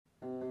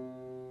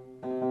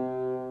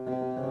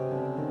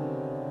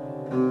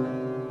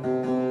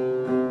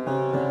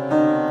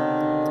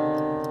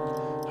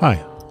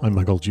Hi, I'm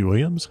Michael G.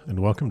 Williams,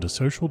 and welcome to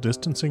Social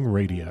Distancing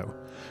Radio.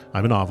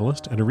 I'm a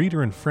novelist, and a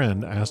reader and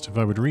friend asked if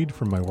I would read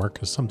from my work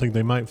as something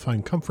they might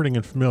find comforting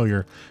and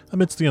familiar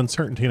amidst the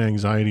uncertainty and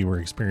anxiety we're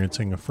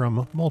experiencing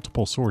from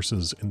multiple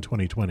sources in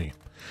 2020.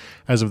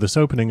 As of this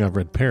opening, I've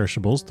read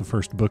Perishables, the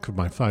first book of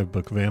my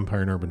 5-book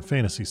vampire and urban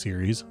fantasy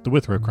series, The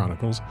Withrow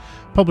Chronicles,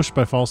 published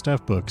by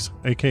Falstaff Books,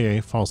 aka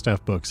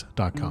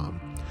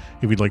falstaffbooks.com.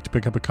 If you'd like to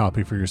pick up a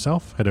copy for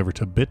yourself, head over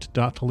to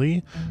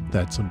bit.ly,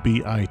 that's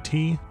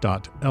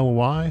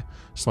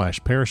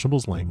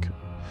bit.ly/perishables link.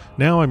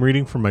 Now I'm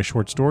reading from my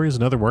short stories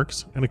and other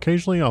works, and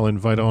occasionally I'll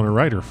invite on a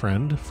writer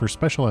friend for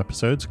special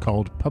episodes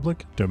called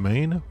Public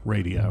Domain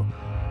Radio.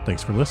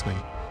 Thanks for listening.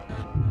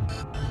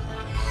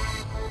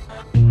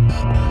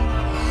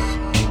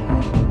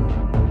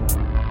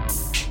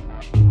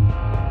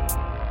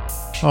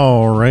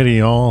 Alrighty,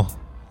 y'all.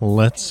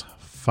 Let's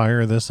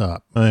fire this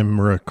up. I'm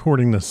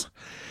recording this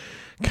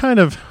kind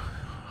of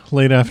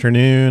late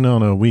afternoon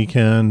on a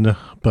weekend,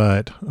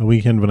 but a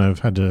weekend when I've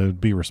had to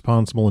be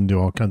responsible and do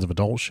all kinds of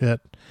adult shit.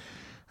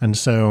 And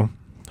so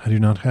I do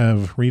not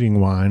have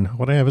reading wine.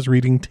 What I have is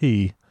reading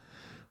tea.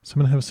 So I'm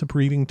going to have a sip of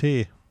reading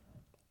tea.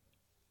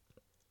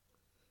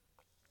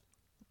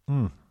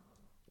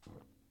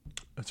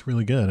 That's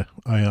really good.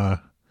 I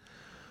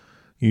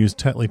used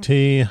Tetley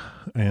tea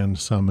and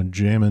some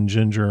jammin'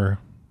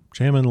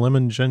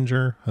 lemon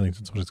ginger. I think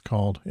that's what it's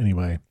called.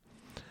 Anyway,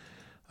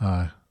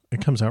 it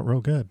comes out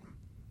real good.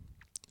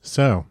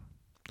 So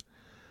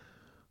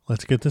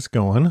let's get this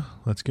going.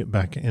 Let's get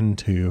back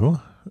into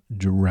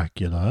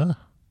Dracula.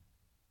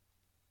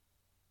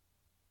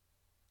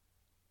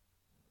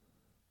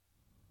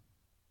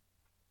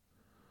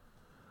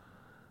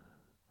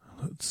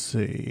 Let's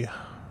see.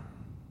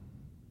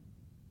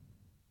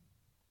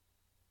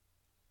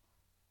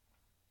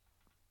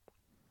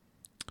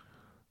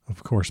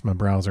 Of course, my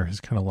browser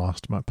has kind of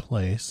lost my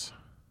place.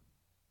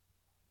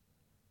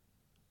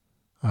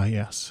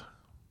 Yes.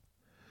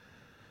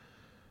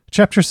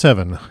 Chapter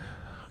 7.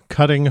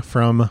 Cutting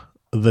from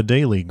The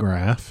Daily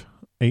Graph,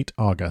 8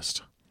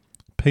 August.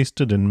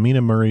 Pasted in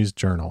Mina Murray's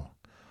journal.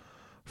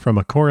 From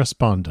a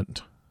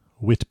correspondent,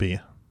 Whitby.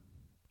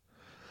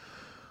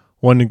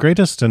 One of the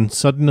greatest and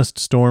suddenest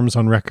storms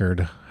on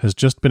record has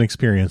just been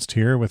experienced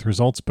here, with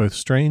results both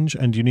strange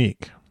and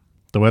unique.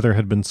 The weather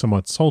had been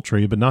somewhat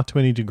sultry, but not to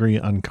any degree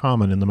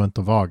uncommon in the month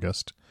of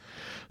August.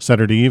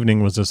 Saturday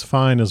evening was as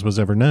fine as was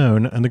ever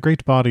known, and the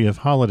great body of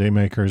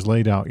holiday-makers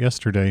laid out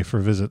yesterday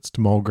for visits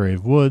to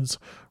Mulgrave Woods,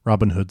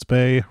 Robin Hood's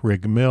Bay,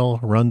 Rig Mill,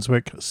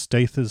 Runswick,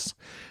 Stathis,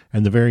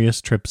 and the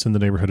various trips in the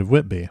neighborhood of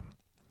Whitby.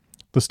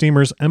 The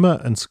steamers Emma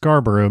and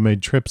Scarborough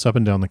made trips up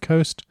and down the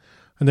coast,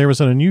 and there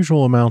was an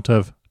unusual amount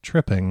of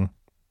tripping,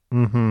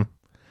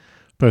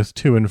 both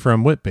to and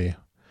from Whitby.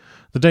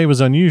 The day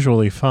was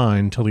unusually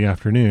fine till the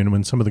afternoon,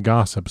 when some of the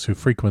gossips who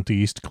frequent the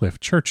East Cliff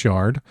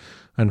churchyard,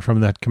 and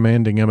from that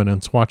commanding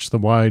eminence watch the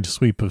wide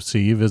sweep of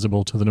sea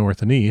visible to the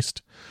north and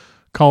east,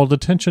 called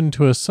attention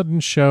to a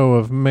sudden show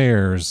of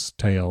mares'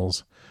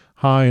 tails,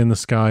 high in the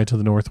sky to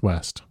the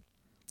northwest.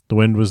 The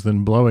wind was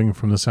then blowing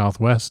from the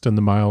southwest in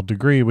the mild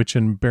degree which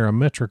in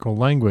barometrical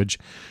language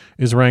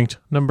is ranked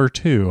number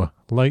 2,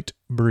 light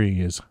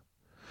breeze.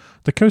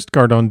 The Coast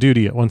Guard on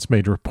duty at once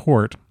made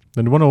report,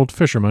 and one old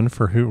fisherman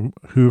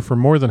who for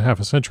more than half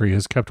a century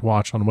has kept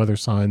watch on weather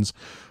signs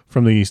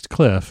from the East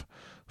Cliff,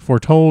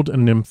 foretold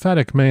in an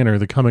emphatic manner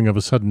the coming of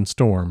a sudden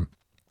storm.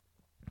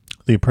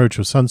 The approach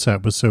of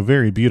sunset was so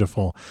very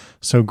beautiful,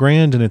 so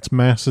grand in its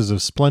masses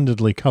of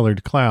splendidly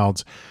colored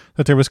clouds,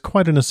 that there was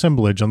quite an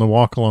assemblage on the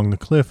walk along the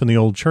cliff in the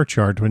old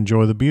churchyard to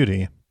enjoy the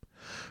beauty.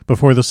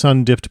 Before the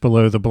sun dipped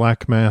below the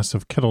black mass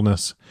of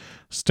Kettleness,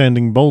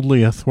 standing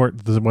boldly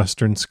athwart the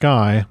western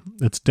sky,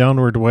 its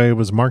downward way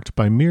was marked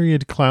by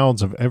myriad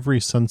clouds of every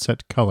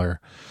sunset color,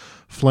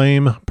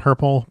 flame,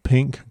 purple,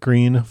 pink,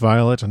 green,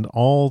 violet, and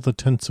all the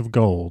tints of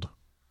gold.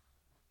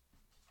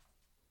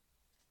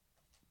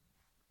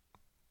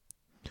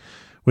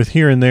 With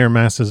here and there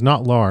masses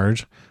not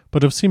large,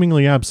 but of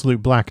seemingly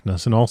absolute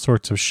blackness in all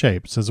sorts of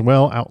shapes, as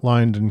well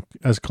outlined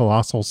as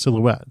colossal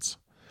silhouettes.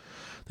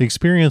 The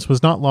experience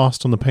was not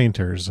lost on the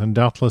painters, and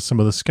doubtless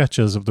some of the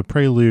sketches of the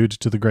prelude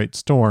to the great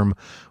storm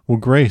will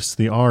grace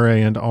the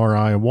R.A. and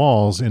R.I.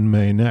 walls in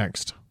May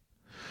next.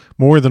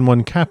 More than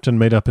one captain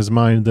made up his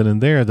mind then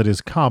and there that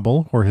his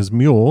cobble, or his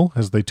mule,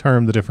 as they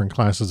termed the different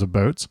classes of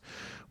boats,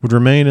 would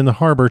remain in the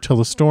harbor till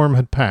the storm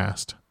had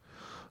passed.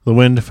 The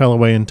wind fell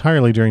away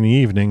entirely during the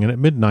evening, and at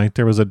midnight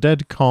there was a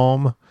dead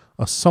calm,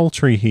 a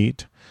sultry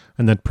heat,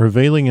 and that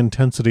prevailing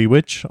intensity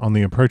which, on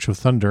the approach of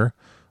thunder,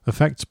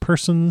 affects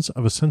persons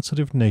of a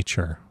sensitive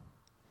nature.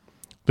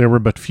 There were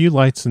but few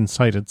lights in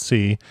sight at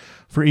sea,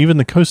 for even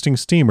the coasting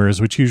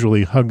steamers, which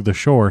usually hug the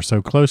shore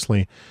so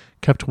closely,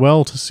 kept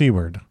well to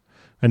seaward,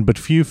 and but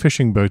few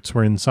fishing boats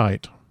were in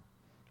sight.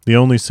 The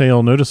only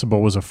sail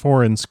noticeable was a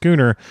foreign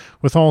schooner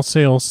with all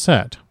sails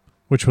set,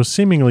 which was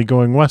seemingly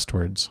going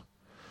westwards.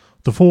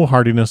 The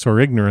foolhardiness or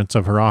ignorance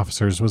of her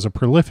officers was a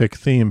prolific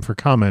theme for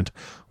comment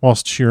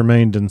whilst she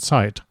remained in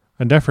sight,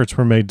 and efforts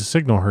were made to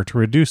signal her to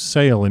reduce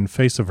sail in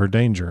face of her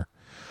danger.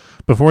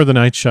 Before the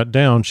night shut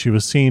down, she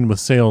was seen with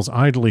sails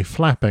idly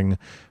flapping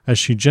as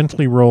she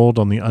gently rolled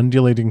on the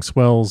undulating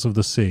swells of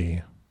the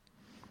sea,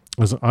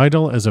 as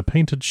idle as a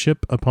painted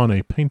ship upon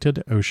a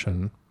painted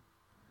ocean.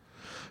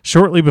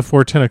 Shortly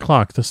before 10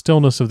 o'clock, the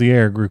stillness of the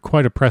air grew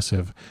quite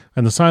oppressive,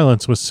 and the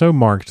silence was so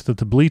marked that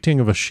the bleating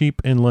of a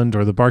sheep inland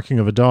or the barking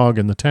of a dog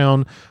in the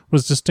town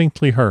was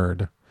distinctly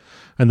heard,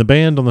 and the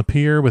band on the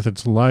pier with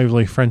its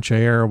lively French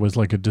air was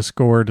like a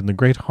discord in the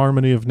great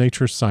harmony of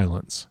nature's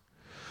silence.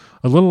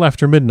 A little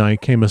after midnight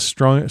came a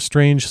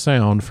strange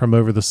sound from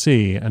over the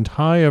sea, and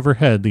high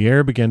overhead the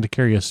air began to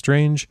carry a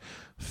strange,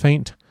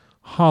 faint,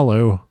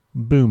 hollow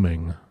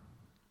booming.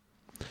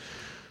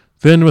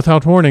 Then,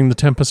 without warning, the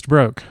tempest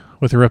broke.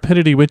 With a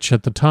rapidity which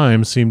at the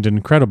time seemed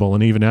incredible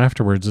and even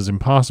afterwards as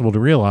impossible to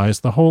realize,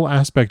 the whole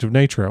aspect of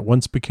nature at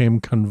once became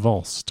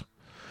convulsed.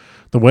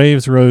 The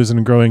waves rose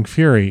in growing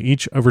fury,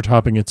 each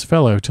overtopping its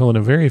fellow, till in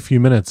a very few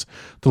minutes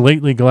the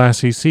lately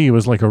glassy sea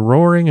was like a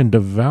roaring and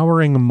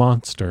devouring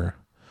monster.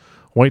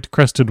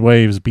 White-crested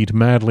waves beat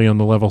madly on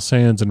the level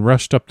sands and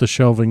rushed up the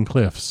shelving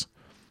cliffs.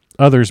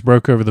 Others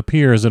broke over the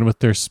piers and with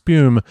their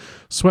spume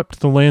swept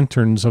the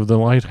lanterns of the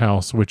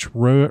lighthouse which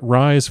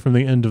rise from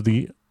the end of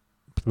the...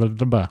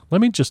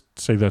 Let me just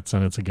say that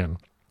sentence again.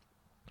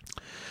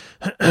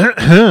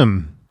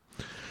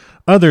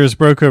 Others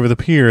broke over the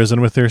piers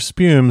and with their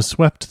spume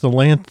swept the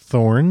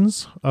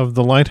lanthorns of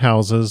the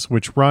lighthouses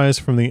which rise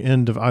from the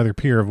end of either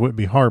pier of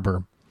Whitby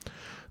Harbor.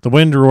 The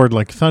wind roared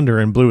like thunder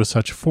and blew with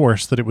such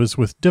force that it was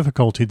with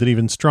difficulty that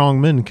even strong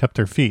men kept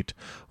their feet,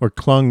 or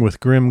clung with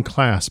grim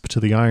clasp to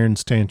the iron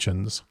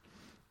stanchions.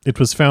 It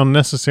was found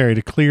necessary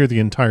to clear the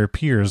entire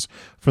piers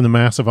from the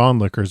mass of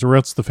onlookers, or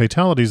else the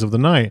fatalities of the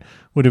night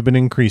would have been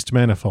increased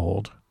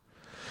manifold.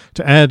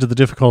 To add to the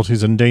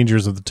difficulties and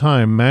dangers of the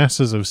time,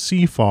 masses of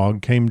sea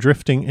fog came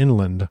drifting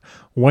inland,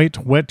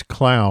 white, wet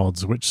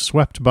clouds which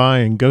swept by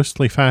in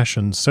ghostly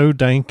fashion, so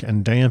dank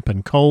and damp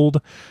and cold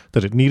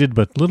that it needed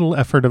but little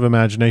effort of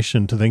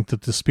imagination to think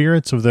that the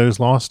spirits of those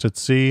lost at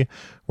sea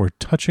were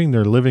touching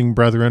their living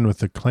brethren with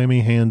the clammy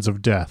hands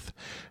of death,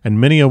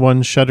 and many a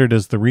one shuddered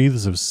as the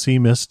wreaths of sea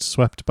mist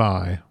swept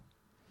by.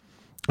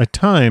 At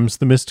times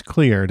the mist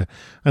cleared,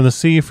 and the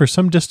sea for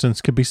some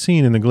distance could be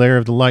seen in the glare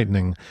of the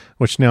lightning,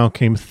 which now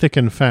came thick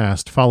and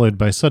fast, followed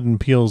by sudden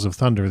peals of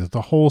thunder, that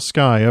the whole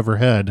sky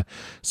overhead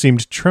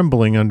seemed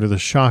trembling under the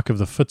shock of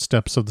the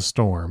footsteps of the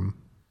storm.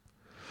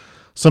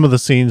 Some of the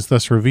scenes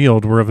thus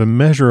revealed were of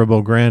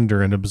immeasurable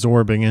grandeur and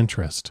absorbing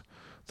interest.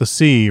 The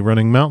sea,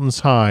 running mountains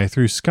high,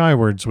 threw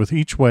skywards with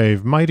each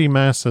wave mighty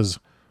masses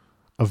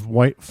of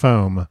white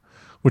foam,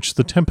 which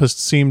the tempest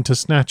seemed to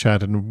snatch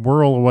at and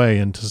whirl away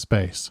into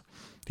space.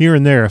 Here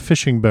and there a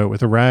fishing boat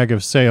with a rag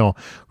of sail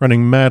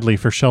running madly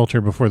for shelter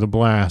before the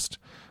blast,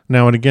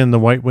 now and again the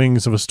white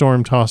wings of a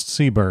storm-tossed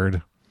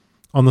seabird.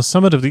 On the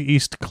summit of the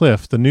east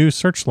cliff the new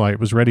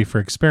searchlight was ready for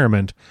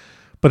experiment,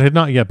 but had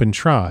not yet been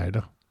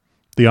tried.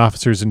 The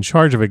officers in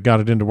charge of it got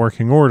it into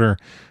working order,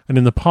 and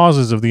in the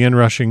pauses of the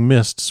inrushing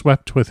mist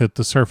swept with it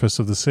the surface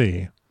of the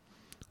sea.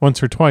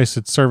 Once or twice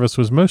its service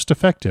was most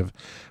effective,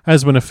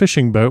 as when a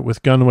fishing boat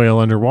with gunwale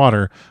under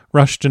water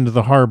rushed into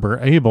the harbor,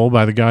 able,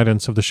 by the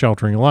guidance of the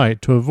sheltering light,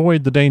 to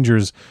avoid the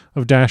dangers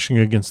of dashing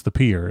against the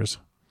piers.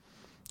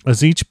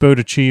 As each boat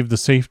achieved the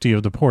safety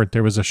of the port,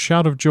 there was a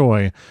shout of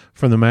joy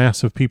from the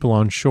mass of people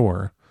on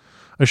shore,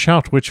 a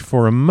shout which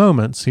for a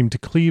moment seemed to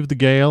cleave the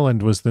gale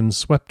and was then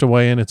swept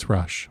away in its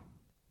rush.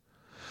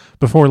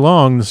 Before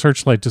long, the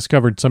searchlight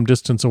discovered some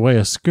distance away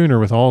a schooner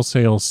with all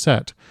sails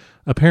set,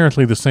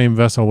 apparently the same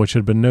vessel which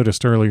had been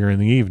noticed earlier in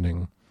the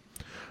evening.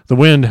 The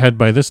wind had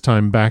by this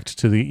time backed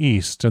to the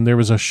east, and there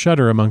was a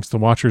shudder amongst the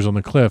watchers on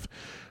the cliff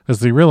as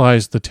they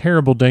realized the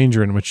terrible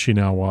danger in which she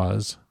now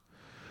was.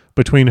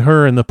 Between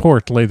her and the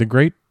port lay the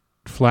great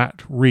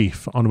flat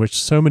reef on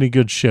which so many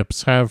good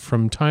ships have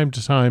from time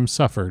to time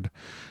suffered,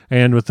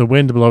 and with the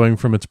wind blowing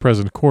from its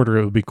present quarter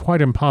it would be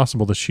quite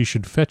impossible that she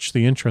should fetch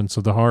the entrance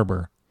of the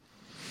harbor.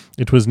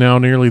 It was now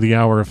nearly the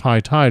hour of high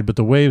tide, but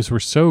the waves were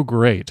so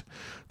great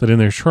that in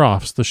their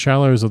troughs the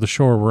shallows of the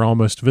shore were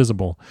almost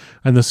visible,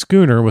 and the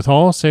schooner, with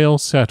all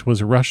sails set,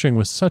 was rushing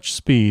with such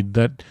speed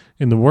that,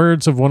 in the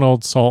words of one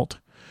old salt,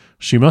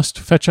 she must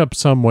fetch up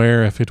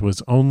somewhere if it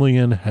was only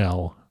in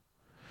hell.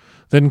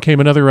 Then came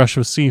another rush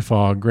of sea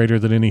fog, greater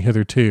than any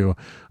hitherto,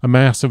 a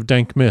mass of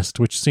dank mist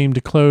which seemed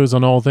to close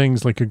on all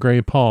things like a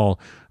grey pall,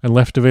 and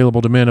left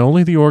available to men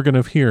only the organ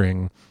of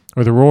hearing,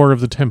 or the roar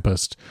of the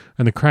tempest,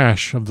 and the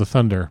crash of the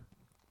thunder.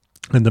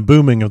 And the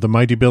booming of the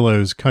mighty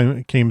billows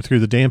came through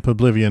the damp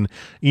oblivion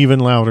even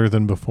louder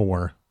than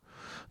before.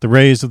 The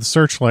rays of the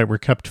searchlight were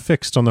kept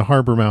fixed on the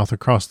harbor mouth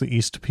across the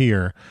east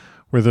pier,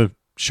 where the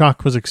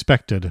shock was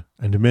expected,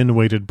 and men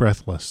waited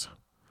breathless.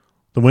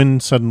 The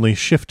wind suddenly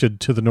shifted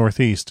to the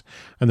northeast,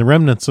 and the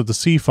remnants of the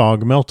sea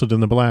fog melted in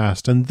the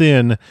blast, and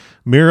then,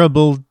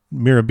 mirabile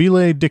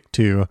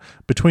dictu,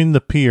 between the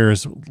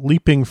piers,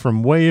 leaping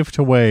from wave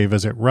to wave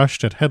as it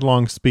rushed at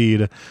headlong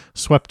speed,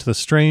 swept the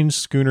strange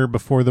schooner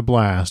before the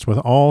blast, with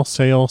all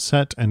sail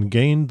set, and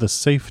gained the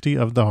safety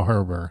of the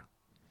harbor.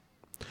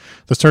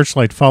 The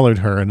searchlight followed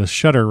her, and a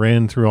shudder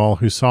ran through all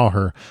who saw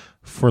her,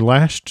 for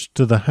lashed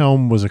to the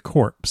helm was a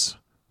corpse,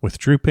 with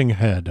drooping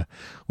head,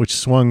 which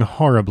swung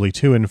horribly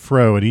to and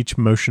fro at each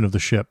motion of the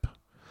ship.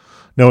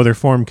 No other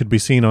form could be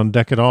seen on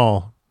deck at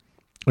all.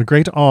 A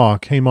great awe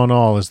came on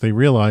all as they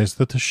realized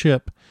that the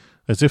ship,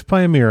 as if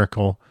by a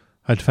miracle,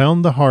 had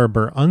found the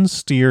harbor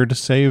unsteered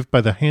save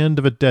by the hand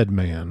of a dead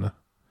man.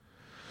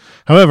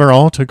 However,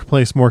 all took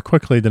place more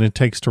quickly than it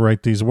takes to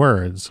write these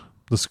words.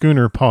 The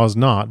schooner paused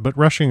not, but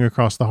rushing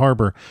across the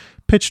harbor,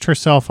 pitched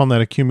herself on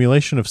that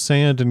accumulation of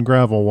sand and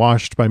gravel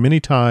washed by many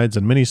tides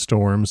and many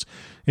storms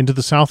into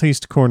the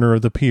southeast corner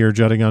of the pier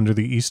jutting under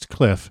the east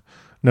cliff,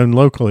 known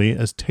locally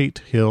as Tate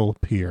Hill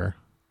Pier.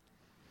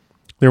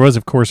 There was,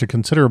 of course, a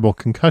considerable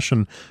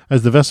concussion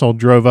as the vessel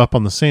drove up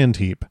on the sand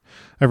heap.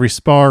 Every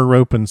spar,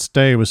 rope, and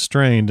stay was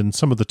strained, and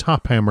some of the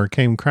top hammer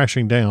came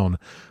crashing down.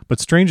 But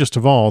strangest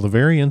of all, the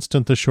very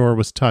instant the shore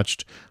was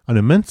touched, an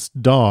immense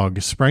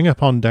dog sprang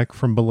up on deck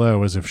from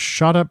below as if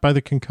shot up by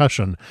the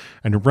concussion,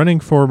 and running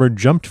forward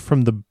jumped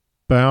from the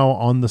bow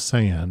on the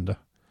sand.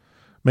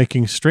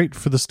 Making straight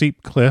for the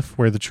steep cliff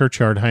where the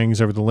churchyard hangs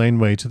over the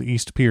laneway to the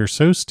east pier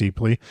so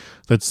steeply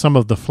that some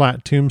of the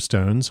flat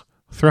tombstones,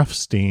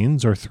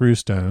 thruffsteins or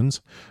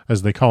throughstones,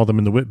 as they call them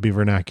in the Whitby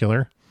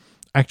vernacular,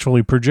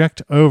 actually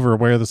project over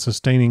where the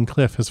sustaining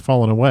cliff has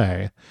fallen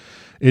away,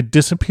 it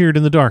disappeared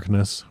in the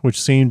darkness,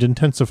 which seemed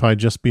intensified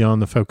just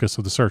beyond the focus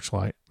of the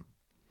searchlight.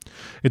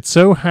 It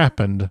so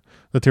happened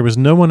that there was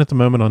no one at the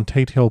moment on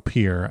Tate Hill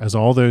Pier, as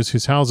all those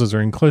whose houses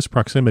are in close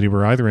proximity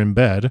were either in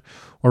bed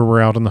or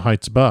were out on the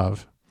heights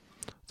above.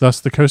 Thus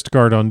the Coast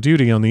Guard on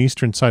duty on the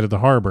eastern side of the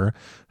harbor,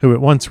 who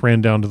at once ran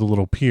down to the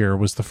little pier,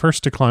 was the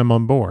first to climb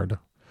on board.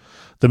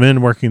 The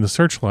men working the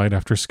searchlight,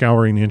 after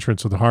scouring the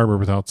entrance of the harbor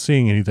without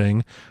seeing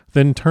anything,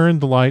 then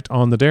turned the light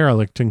on the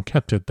derelict and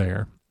kept it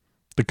there.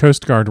 The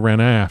Coast Guard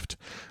ran aft,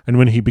 and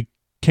when he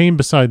came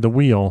beside the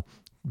wheel,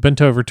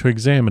 bent over to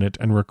examine it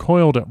and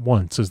recoiled at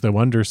once as though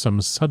under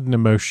some sudden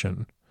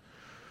emotion.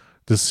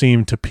 This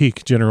seemed to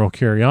pique general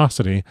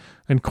curiosity,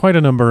 and quite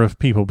a number of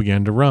people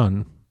began to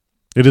run.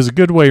 It is a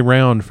good way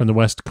round from the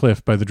west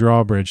cliff by the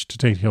drawbridge to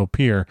Tate Hill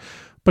Pier,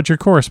 but your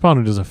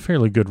correspondent is a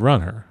fairly good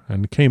runner,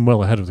 and came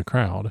well ahead of the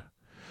crowd.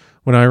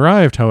 When I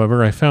arrived,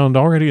 however, I found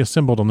already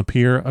assembled on the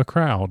pier a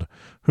crowd,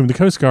 whom the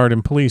Coast Guard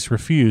and police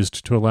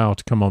refused to allow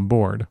to come on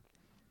board.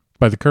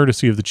 By the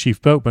courtesy of the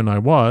chief boatman, I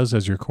was,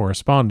 as your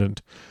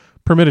correspondent,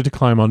 permitted to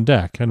climb on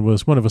deck, and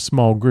was one of a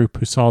small group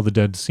who saw the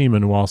dead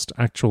seaman whilst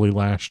actually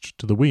lashed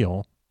to the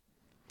wheel.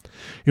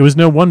 It was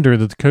no wonder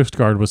that the Coast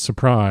Guard was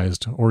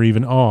surprised, or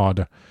even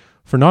awed,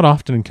 for not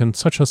often can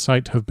such a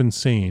sight have been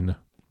seen.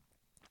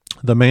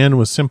 The man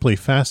was simply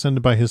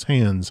fastened by his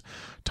hands,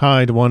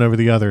 tied one over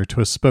the other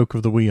to a spoke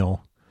of the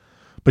wheel.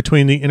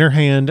 Between the inner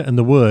hand and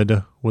the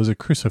wood was a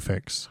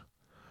crucifix,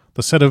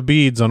 the set of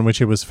beads on which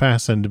it was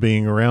fastened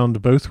being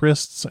around both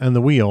wrists and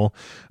the wheel,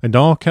 and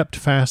all kept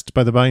fast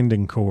by the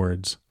binding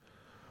cords.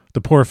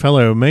 The poor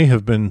fellow may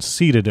have been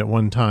seated at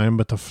one time,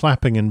 but the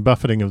flapping and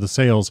buffeting of the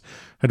sails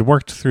had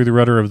worked through the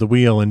rudder of the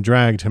wheel and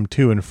dragged him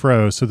to and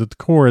fro, so that the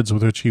cords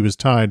with which he was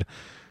tied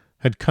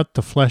had cut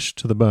the flesh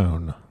to the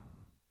bone.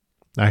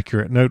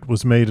 Accurate note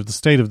was made of the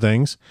state of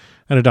things,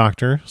 and a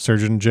doctor,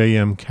 Surgeon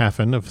J.M.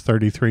 Caffin of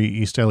 33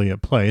 East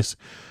Elliot Place,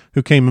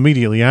 who came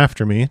immediately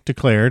after me,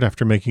 declared,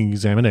 after making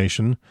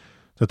examination,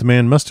 that the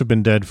man must have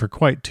been dead for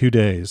quite 2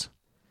 days.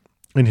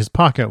 In his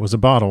pocket was a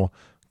bottle,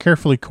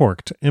 carefully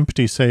corked,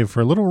 empty save for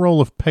a little roll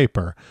of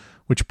paper,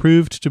 which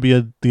proved to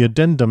be the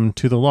addendum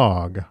to the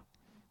log.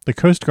 The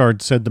Coast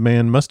Guard said the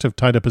man must have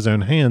tied up his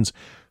own hands,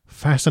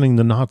 fastening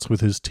the knots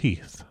with his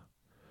teeth.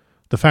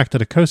 The fact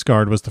that a Coast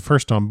Guard was the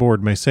first on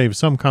board may save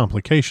some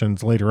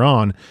complications later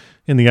on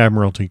in the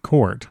Admiralty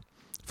Court,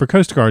 for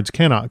Coast Guards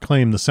cannot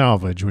claim the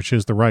salvage, which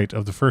is the right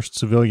of the first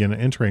civilian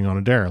entering on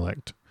a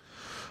derelict.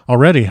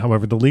 Already,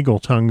 however, the legal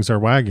tongues are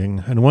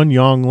wagging, and one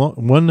young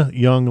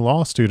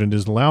law student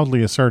is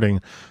loudly asserting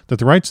that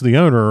the rights of the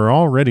owner are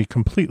already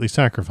completely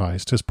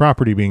sacrificed, his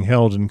property being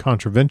held in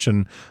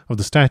contravention of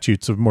the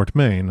statutes of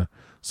Mortmain,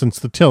 since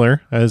the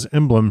tiller, as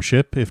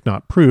emblemship, if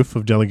not proof,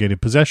 of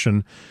delegated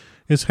possession,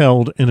 is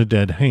held in a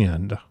dead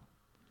hand.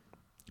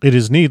 It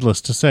is needless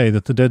to say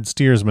that the dead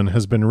steersman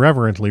has been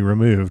reverently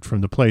removed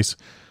from the place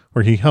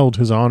where he held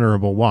his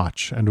honorable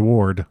watch and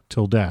ward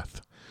till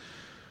death,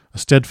 a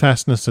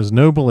steadfastness as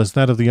noble as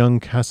that of the young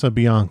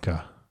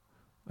Casabianca,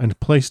 and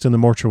placed in the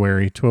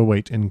mortuary to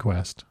await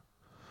inquest.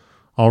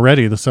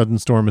 Already the sudden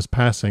storm is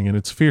passing, and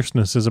its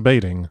fierceness is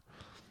abating.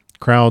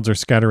 Crowds are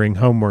scattering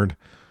homeward,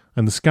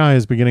 and the sky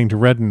is beginning to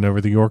redden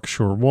over the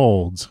Yorkshire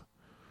wolds.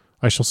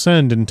 I shall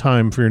send, in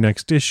time for your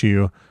next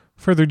issue,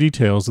 further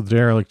details of the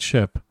derelict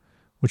ship,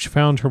 which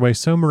found her way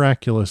so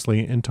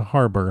miraculously into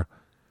harbor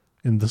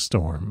in the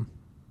storm.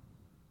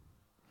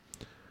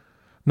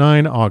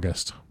 9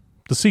 August.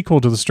 The sequel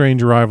to the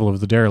strange arrival of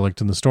the derelict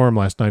in the storm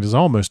last night is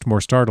almost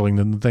more startling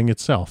than the thing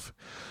itself.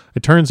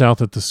 It turns out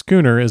that the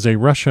schooner is a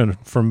Russian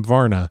from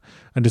Varna,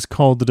 and is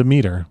called the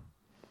Demeter.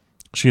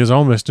 She is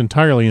almost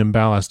entirely in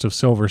ballast of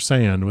silver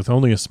sand, with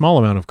only a small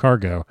amount of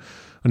cargo,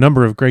 a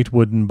number of great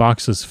wooden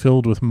boxes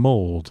filled with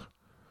mold.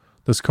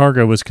 This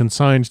cargo was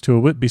consigned to a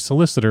Whitby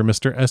solicitor,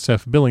 Mr.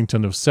 S.F.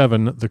 Billington of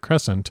 7 The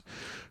Crescent,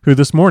 who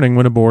this morning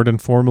went aboard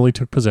and formally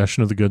took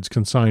possession of the goods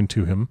consigned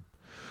to him.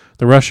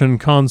 The Russian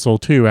consul,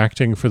 too,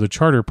 acting for the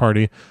charter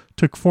party,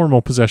 took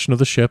formal possession of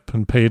the ship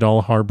and paid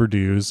all harbor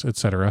dues,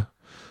 etc.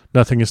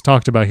 Nothing is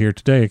talked about here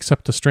today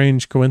except a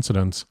strange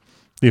coincidence.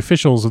 The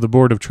officials of the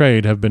Board of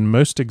Trade have been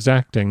most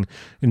exacting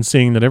in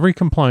seeing that every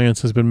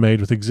compliance has been made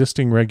with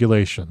existing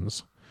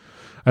regulations.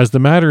 As the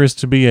matter is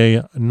to be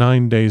a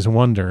 9 days'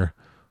 wonder,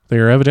 they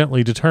are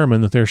evidently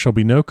determined that there shall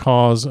be no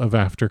cause of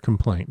after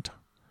complaint.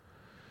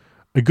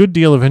 A good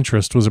deal of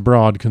interest was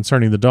abroad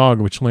concerning the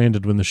dog which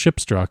landed when the ship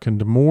struck,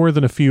 and more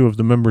than a few of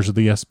the members of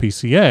the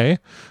SPCA,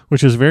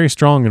 which is very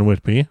strong in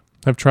Whitby,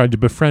 have tried to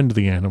befriend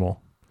the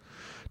animal.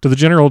 To the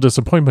general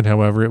disappointment,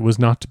 however, it was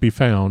not to be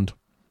found.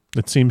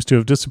 It seems to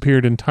have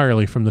disappeared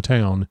entirely from the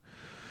town.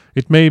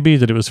 It may be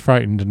that it was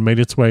frightened and made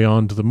its way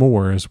on to the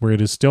moors, where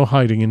it is still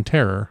hiding in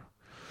terror.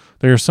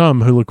 There are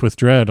some who look with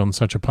dread on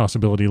such a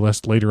possibility,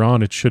 lest later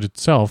on it should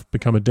itself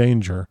become a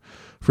danger,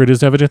 for it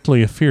is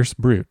evidently a fierce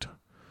brute.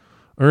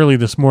 Early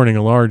this morning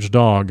a large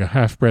dog, a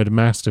half-bred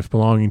mastiff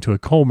belonging to a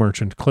coal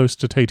merchant close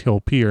to Tate Hill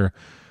Pier,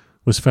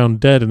 was found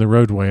dead in the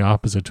roadway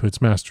opposite to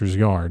its master's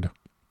yard.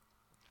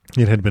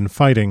 It had been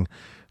fighting,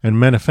 and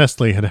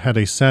manifestly had had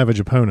a savage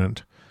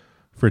opponent,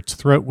 for its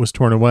throat was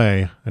torn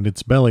away, and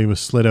its belly was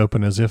slit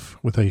open as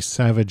if with a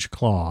savage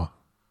claw.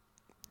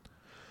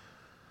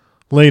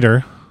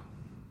 Later,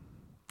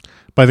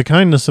 by the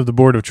kindness of the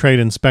Board of Trade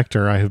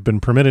Inspector, I have been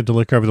permitted to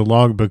look over the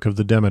logbook of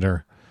the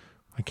Demeter.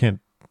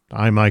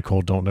 I,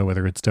 Michael, don't know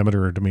whether it's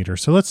Demeter or Demeter,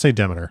 so let's say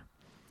Demeter,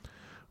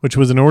 which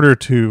was in order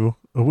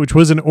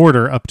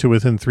up to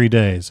within 3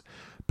 days,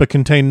 but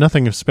contained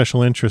nothing of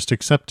special interest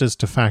except as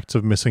to facts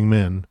of missing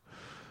men.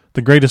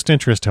 The greatest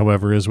interest,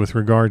 however, is with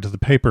regard to the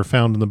paper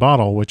found in the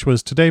bottle, which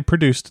was today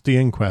produced at the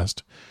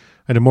inquest,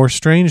 and a more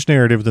strange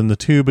narrative than the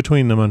two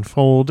between them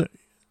unfold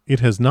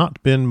it has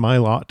not been my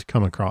lot to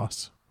come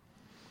across.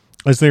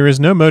 As there is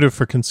no motive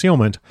for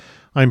concealment,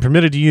 I am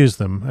permitted to use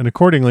them, and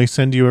accordingly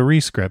send you a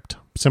rescript,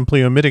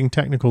 simply omitting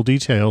technical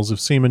details of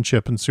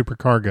seamanship and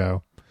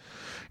supercargo.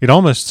 It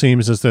almost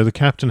seems as though the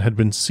captain had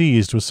been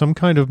seized with some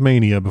kind of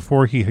mania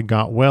before he had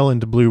got well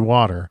into blue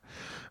water,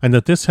 and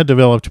that this had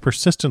developed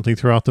persistently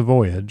throughout the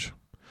voyage.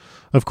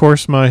 Of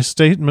course, my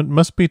statement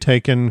must be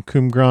taken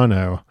cum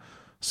grano,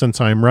 since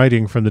I am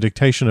writing from the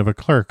dictation of a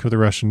clerk of the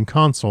Russian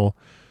consul,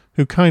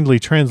 who kindly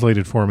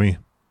translated for me,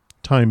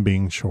 time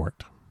being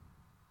short.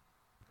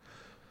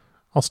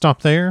 I'll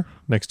stop there.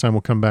 Next time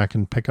we'll come back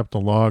and pick up the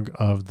log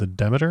of the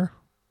Demeter.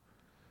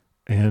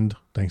 And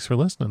thanks for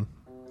listening.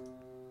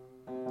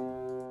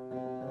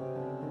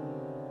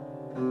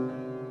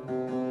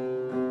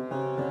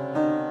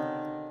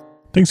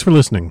 Thanks for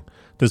listening.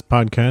 This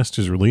podcast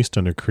is released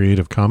under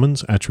Creative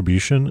Commons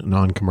Attribution,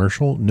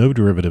 Non-Commercial, No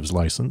Derivatives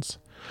license.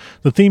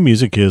 The theme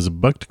music is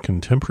Bucked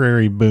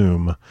Contemporary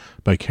Boom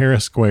by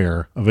Kara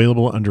Square,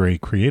 available under a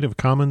Creative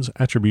Commons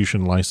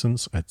Attribution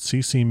license at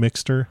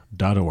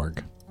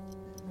ccmixter.org.